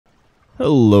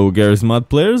Hello Garry's Mod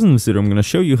players, in this video I'm going to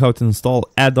show you how to install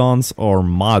add-ons or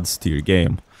mods to your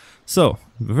game. So,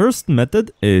 the first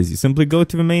method is you simply go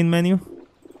to the main menu.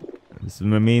 This is the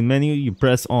main menu, you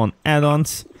press on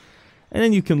add-ons, and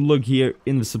then you can look here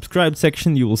in the subscribe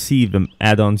section, you will see the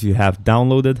add-ons you have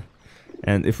downloaded.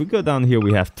 And if we go down here,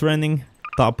 we have trending,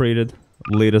 top rated,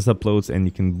 latest uploads, and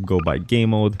you can go by game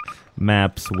mode,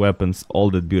 maps, weapons,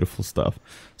 all that beautiful stuff.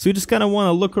 So you just kind of want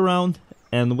to look around.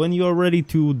 And when you are ready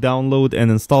to download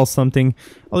and install something,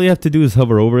 all you have to do is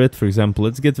hover over it. For example,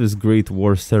 let's get this Great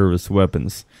War Service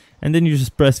weapons. And then you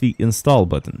just press the install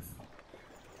button.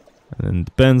 And it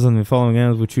depends on the following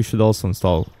add-ons which you should also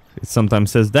install. It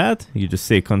sometimes says that, you just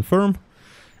say confirm.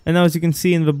 And now as you can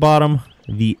see in the bottom,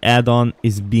 the add-on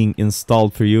is being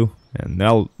installed for you. And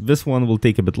now this one will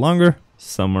take a bit longer.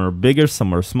 Some are bigger,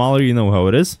 some are smaller, you know how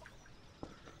it is.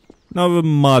 Now the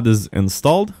mod is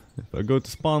installed. If I go to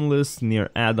spawn list near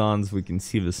add-ons, we can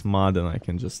see this mod and I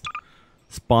can just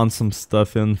spawn some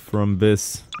stuff in from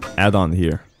this add-on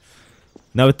here.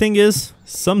 Now the thing is,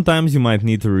 sometimes you might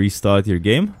need to restart your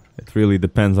game. It really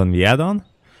depends on the add-on.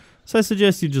 So I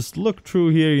suggest you just look through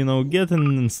here, you know, get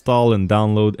and install and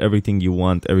download everything you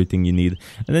want, everything you need.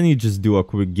 And then you just do a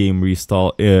quick game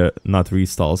restart, not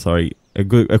restart, sorry,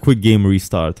 a quick game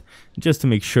restart. Just to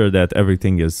make sure that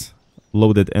everything is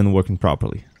loaded and working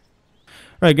properly.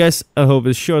 Alright guys, I hope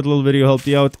this short little video helped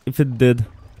you out. If it did,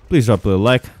 please drop a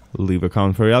like, leave a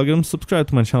comment for your algorithm, subscribe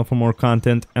to my channel for more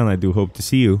content, and I do hope to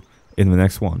see you in the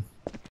next one.